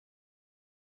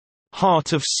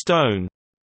Heart of Stone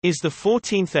is the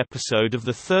 14th episode of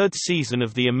the third season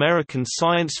of the American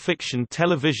science fiction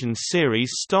television series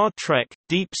Star Trek –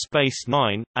 Deep Space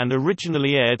Nine, and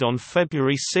originally aired on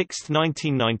February 6,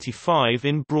 1995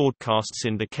 in broadcast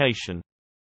syndication.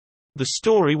 The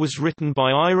story was written by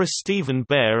Ira Steven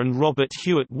Behr and Robert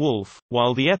Hewitt Wolfe,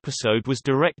 while the episode was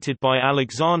directed by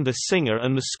Alexander Singer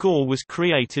and the score was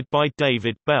created by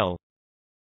David Bell.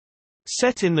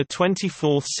 Set in the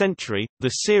 24th century, the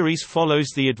series follows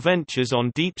the adventures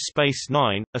on Deep Space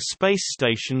Nine, a space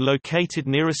station located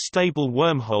near a stable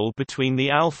wormhole between the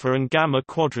Alpha and Gamma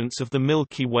quadrants of the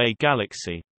Milky Way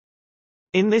galaxy.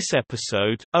 In this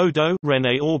episode, Odo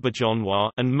René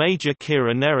Auberjonois and Major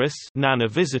Kira Nerys Nana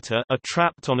Visitor are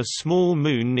trapped on a small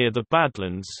moon near the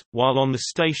Badlands, while on the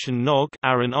station Nog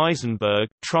Aaron Eisenberg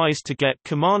tries to get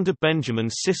Commander Benjamin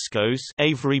Sisko's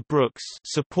Avery Brooks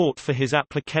support for his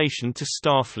application to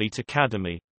Starfleet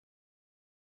Academy.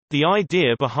 The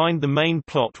idea behind the main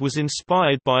plot was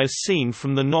inspired by a scene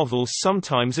from the novel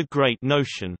Sometimes a Great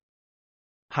Notion.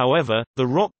 However, the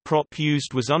rock prop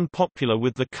used was unpopular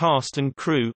with the cast and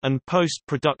crew, and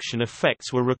post-production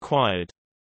effects were required.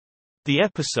 The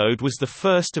episode was the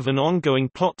first of an ongoing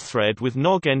plot thread with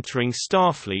Nog entering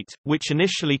Starfleet, which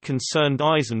initially concerned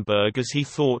Eisenberg as he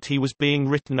thought he was being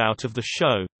written out of the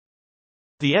show.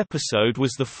 The episode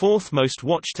was the fourth most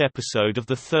watched episode of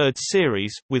the third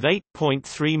series, with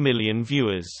 8.3 million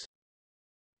viewers.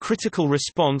 Critical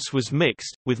response was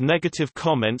mixed, with negative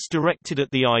comments directed at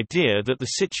the idea that the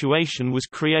situation was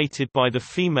created by the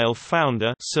female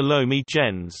founder Salome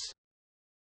Jens.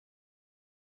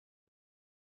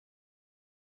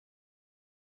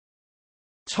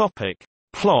 Topic: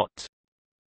 Plot.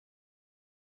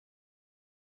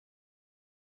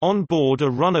 On board a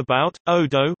runabout,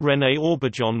 Odo René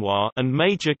Auberjonois and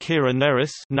Major Kira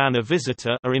Nerys Nana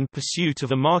Visitor are in pursuit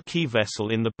of a marquee vessel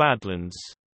in the Badlands.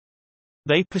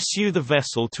 They pursue the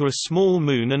vessel to a small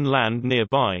moon and land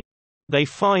nearby. They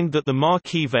find that the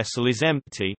marquee vessel is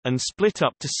empty, and split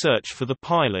up to search for the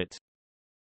pilot.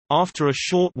 After a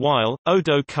short while,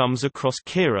 Odo comes across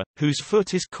Kira, whose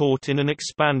foot is caught in an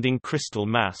expanding crystal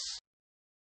mass.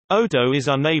 Odo is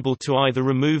unable to either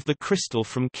remove the crystal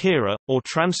from Kira, or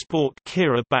transport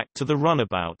Kira back to the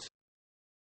runabout.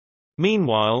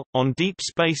 Meanwhile, on Deep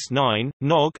Space Nine,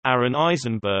 Nog Aaron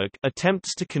Eisenberg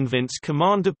attempts to convince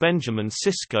Commander Benjamin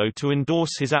Sisko to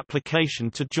endorse his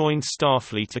application to join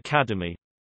Starfleet Academy.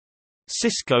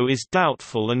 Sisko is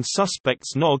doubtful and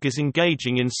suspects Nog is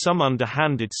engaging in some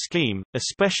underhanded scheme,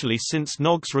 especially since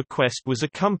Nog's request was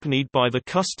accompanied by the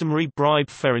customary bribe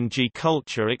Ferengi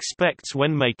culture expects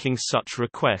when making such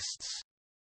requests.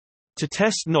 To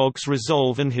test Nog's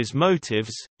resolve and his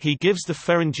motives, he gives the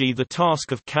Ferengi the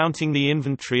task of counting the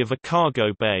inventory of a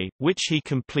cargo bay, which he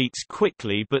completes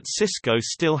quickly, but Sisko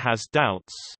still has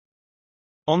doubts.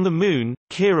 On the moon,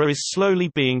 Kira is slowly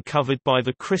being covered by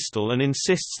the crystal and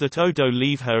insists that Odo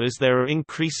leave her as there are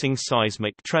increasing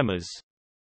seismic tremors.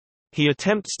 He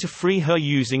attempts to free her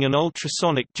using an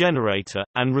ultrasonic generator,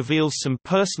 and reveals some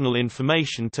personal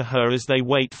information to her as they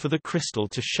wait for the crystal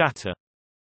to shatter.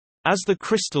 As the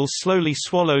crystal slowly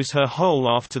swallows her whole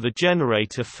after the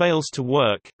generator fails to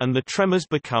work, and the tremors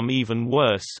become even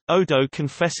worse, Odo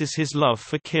confesses his love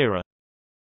for Kira.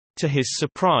 To his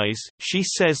surprise, she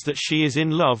says that she is in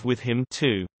love with him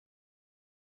too.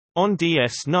 On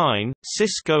DS9,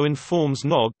 Sisko informs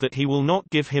Nog that he will not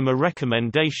give him a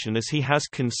recommendation as he has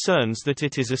concerns that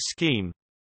it is a scheme.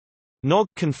 Nog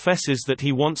confesses that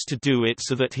he wants to do it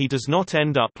so that he does not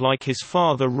end up like his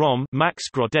father Max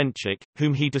Grodenchik,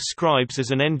 whom he describes as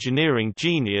an engineering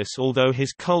genius, although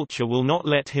his culture will not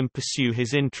let him pursue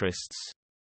his interests.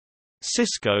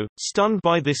 Sisko, stunned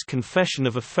by this confession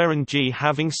of a Ferengi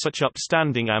having such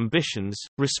upstanding ambitions,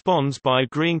 responds by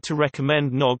agreeing to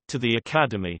recommend Nog to the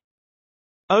Academy.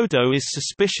 Odo is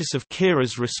suspicious of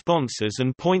Kira's responses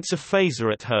and points a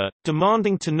phaser at her,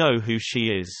 demanding to know who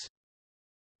she is.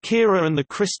 Kira and the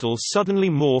crystal suddenly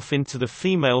morph into the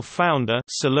female founder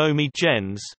Salome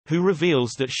Jens, who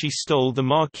reveals that she stole the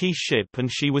Marquis ship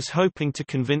and she was hoping to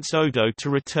convince Odo to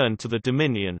return to the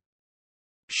Dominion.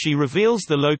 She reveals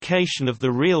the location of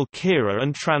the real Kira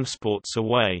and transports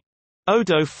away.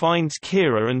 Odo finds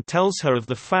Kira and tells her of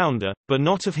the founder, but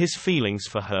not of his feelings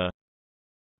for her.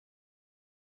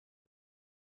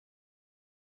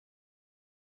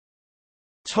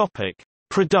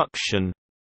 Production.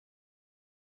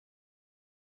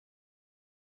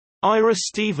 Ira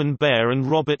Steven Behr and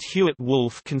Robert Hewitt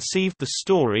Wolfe conceived the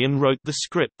story and wrote the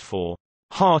script for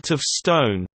Heart of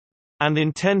Stone, and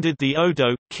intended the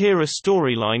Odo-Kira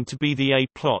storyline to be the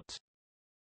A-plot.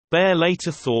 Bear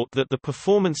later thought that the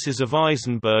performances of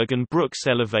Eisenberg and Brooks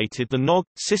elevated the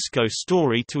Nog-Sisko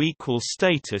story to equal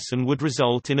status and would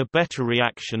result in a better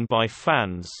reaction by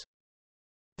fans.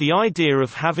 The idea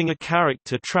of having a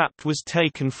character trapped was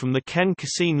taken from the Ken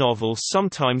Kesey novel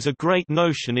Sometimes a Great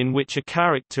Notion, in which a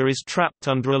character is trapped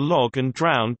under a log and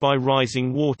drowned by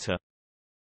rising water.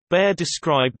 Bear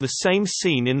described the same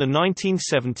scene in the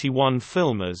 1971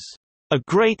 film as a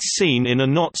great scene in a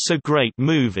not-so-great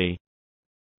movie.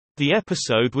 The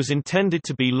episode was intended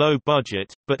to be low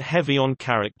budget, but heavy on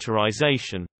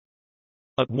characterization.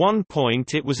 At one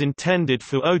point it was intended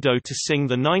for Odo to sing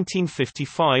the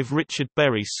 1955 Richard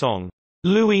Berry song,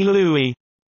 "Louie Louie",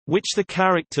 which the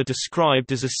character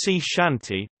described as a sea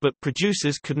shanty, but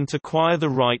producers couldn't acquire the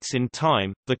rights in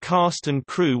time. The cast and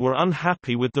crew were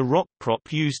unhappy with the rock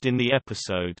prop used in the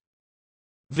episode.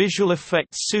 Visual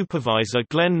effects supervisor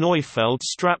Glenn Neufeld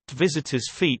strapped visitors'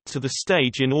 feet to the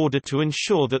stage in order to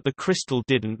ensure that the crystal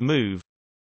didn't move.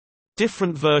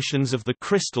 Different versions of the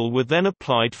crystal were then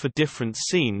applied for different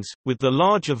scenes, with the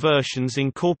larger versions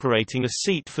incorporating a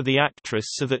seat for the actress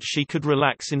so that she could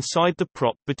relax inside the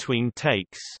prop between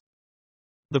takes.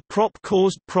 The prop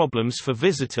caused problems for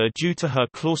Visitor due to her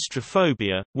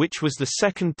claustrophobia, which was the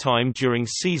second time during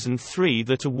Season 3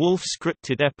 that a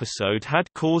Wolf-scripted episode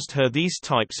had caused her these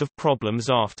types of problems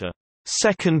after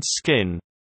Second Skin.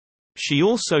 She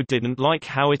also didn't like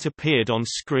how it appeared on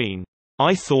screen.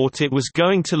 "I thought it was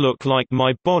going to look like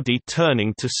my body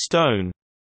turning to stone.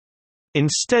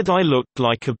 Instead I looked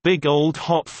like a big old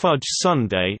hot fudge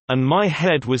sundae, and my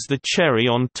head was the cherry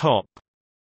on top."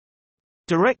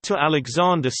 Director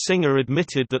Alexander Singer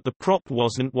admitted that the prop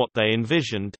wasn't what they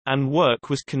envisioned, and work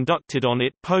was conducted on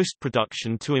it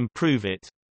post-production to improve it.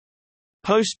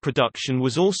 Post-production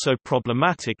was also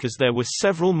problematic as there were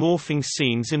several morphing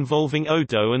scenes involving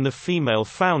Odo and the female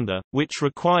founder, which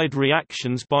required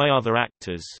reactions by other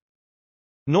actors.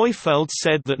 Neufeld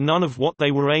said that none of what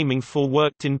they were aiming for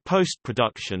worked in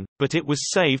post-production, but it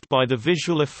was saved by the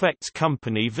visual effects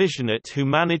company Visionet, who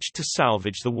managed to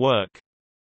salvage the work.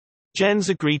 Jens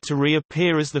agreed to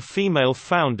reappear as the female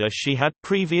founder she had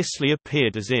previously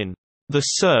appeared as in The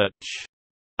Search,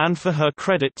 and for her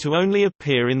credit to only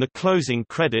appear in the closing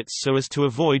credits so as to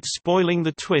avoid spoiling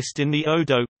the twist in the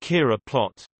Odo-Kira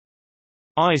plot.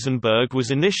 Eisenberg was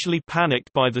initially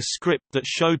panicked by the script that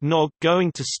showed Nog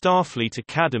going to Starfleet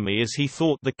Academy, as he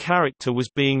thought the character was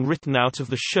being written out of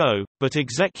the show, but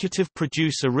executive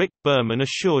producer Rick Berman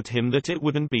assured him that it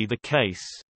wouldn't be the case.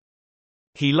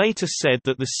 He later said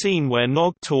that the scene where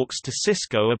Nog talks to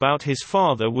Sisko about his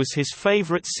father was his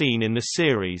favorite scene in the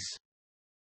series.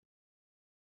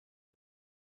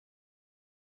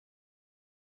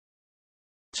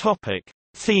 Topic: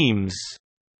 Themes.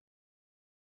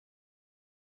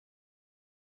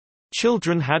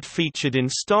 Children had featured in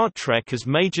Star Trek as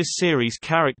major series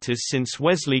characters since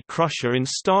Wesley Crusher in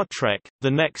Star Trek: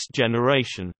 The Next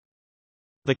Generation.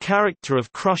 The character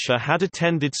of Crusher had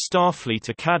attended Starfleet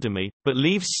Academy, but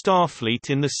leaves Starfleet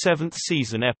in the 7th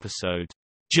season episode,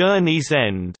 Journey's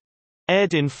End,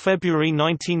 aired in February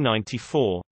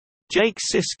 1994. Jake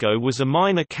Sisko was a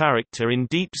minor character in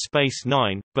Deep Space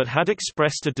Nine, but had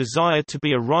expressed a desire to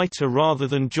be a writer rather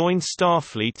than join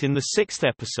Starfleet in the 6th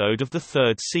episode of the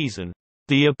 3rd season,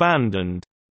 The Abandoned.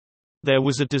 There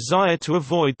was a desire to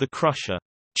avoid the Crusher,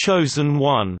 Chosen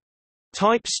One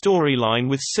type storyline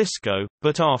with Sisko,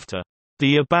 but after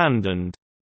The Abandoned,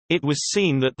 it was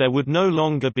seen that there would no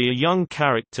longer be a young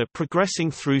character progressing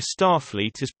through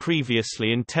Starfleet as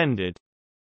previously intended.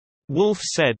 Wolf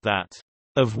said that,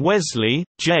 "Of Wesley,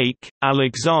 Jake,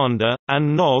 Alexander,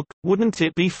 and Nog, wouldn't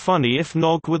it be funny if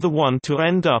Nog were the one to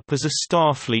end up as a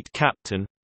Starfleet captain?"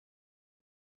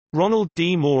 Ronald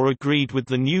D. Moore agreed with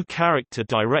the new character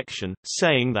direction,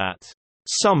 saying that,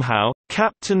 "Somehow,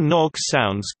 Captain Nog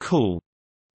sounds cool."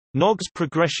 Nog's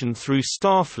progression through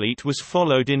Starfleet was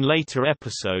followed in later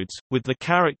episodes, with the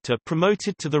character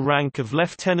promoted to the rank of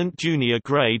Lieutenant Junior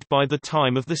grade by the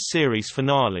time of the series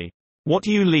finale, What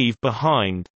You Leave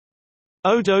Behind.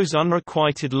 Odo's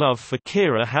unrequited love for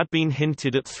Kira had been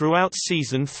hinted at throughout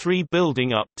Season 3,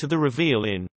 building up to the reveal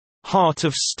in Heart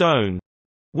of Stone,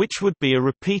 which would be a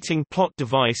repeating plot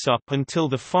device up until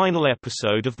the final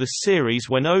episode of the series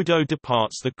when Odo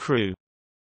departs the crew.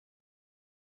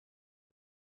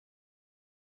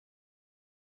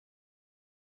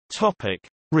 Topic: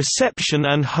 Reception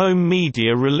and home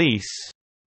media release.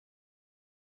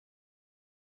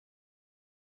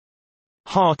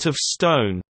 Heart of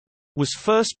Stone was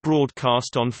first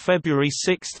broadcast on February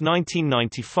 6,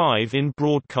 1995 in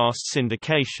broadcast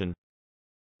syndication.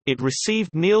 It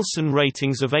received Nielsen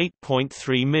ratings of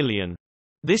 8.3 million.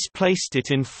 This placed it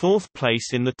in fourth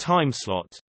place in the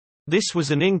timeslot. This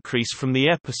was an increase from the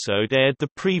episode aired the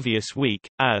previous week,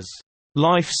 as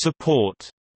Life Support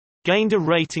gained a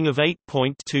rating of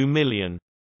 8.2 million.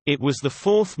 It was the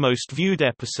fourth most viewed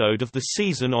episode of the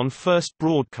season on first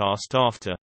broadcast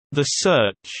after The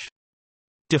Search,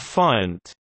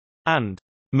 Defiant, and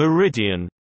Meridian.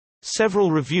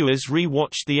 Several reviewers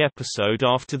re-watched the episode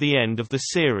after the end of the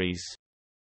series.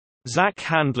 Zach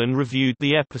Handlen reviewed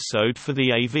the episode for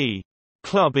the AV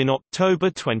Club in October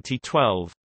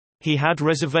 2012. He had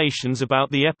reservations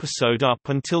about the episode up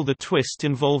until the twist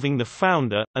involving the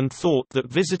founder, and thought that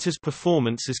Visitor's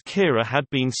performance as Kira had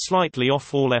been slightly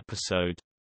off all episode.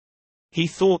 He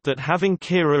thought that having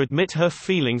Kira admit her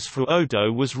feelings for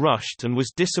Odo was rushed and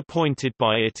was disappointed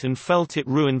by it and felt it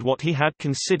ruined what he had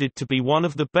considered to be one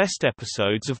of the best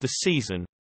episodes of the season.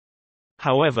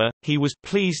 However, he was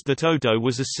pleased that Odo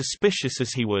was as suspicious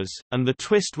as he was, and the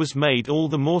twist was made all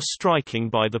the more striking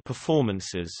by the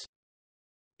performances.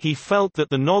 He felt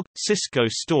that the Nog-Sisko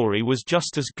story was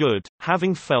just as good,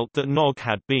 having felt that Nog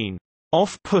had been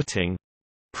off-putting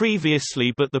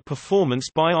previously, but the performance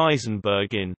by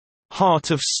Eisenberg in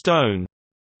Heart of Stone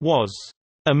was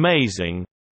amazing.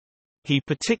 He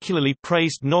particularly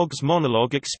praised Nog's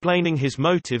monologue explaining his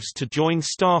motives to join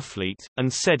Starfleet,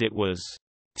 and said it was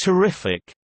terrific,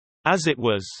 as it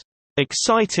was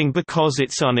exciting because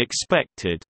it's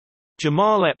unexpected.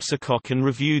 Jamal Epsikokan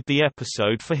reviewed the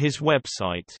episode for his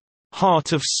website,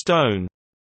 Heart of Stone.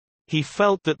 He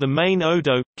felt that the main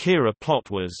Odo-Kira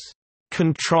plot was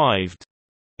contrived,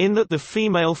 in that the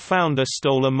female founder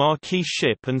stole a Maquis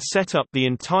ship and set up the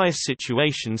entire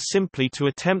situation simply to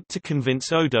attempt to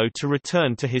convince Odo to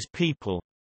return to his people.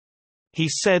 He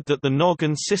said that the Nog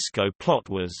and Sisko plot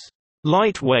was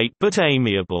lightweight but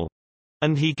amiable,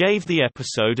 and he gave the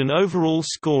episode an overall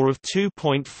score of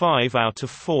 2.5 out of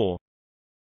 4.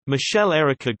 Michelle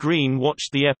Erica Green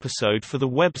watched the episode for the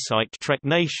website Trek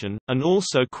Nation, and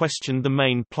also questioned the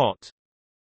main plot.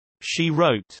 She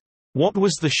wrote, "What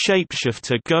was the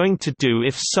shapeshifter going to do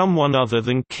if someone other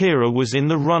than Kira was in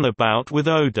the runabout with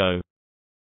Odo?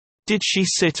 Did she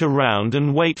sit around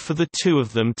and wait for the two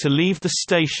of them to leave the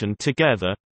station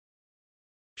together?"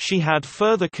 She had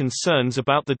further concerns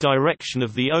about the direction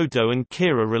of the Odo and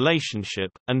Kira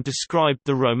relationship, and described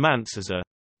the romance as a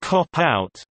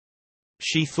cop-out.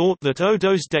 She thought that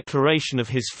Odo's declaration of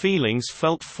his feelings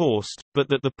felt forced, but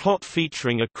that the plot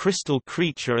featuring a crystal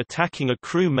creature attacking a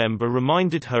crew member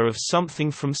reminded her of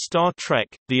something from Star Trek,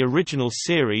 the original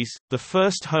series. The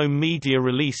first home media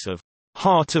release of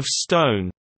Heart of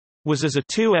Stone was as a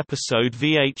 2-episode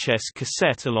VHS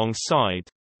cassette alongside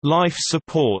Life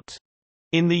Support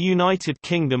in the United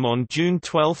Kingdom on June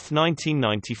 12,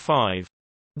 1995.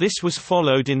 This was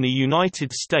followed in the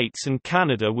United States and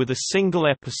Canada with a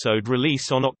single-episode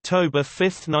release on October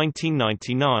 5,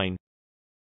 1999.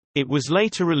 It was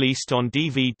later released on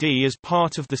DVD as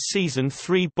part of the Season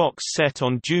 3 box set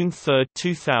on June 3,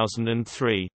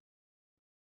 2003.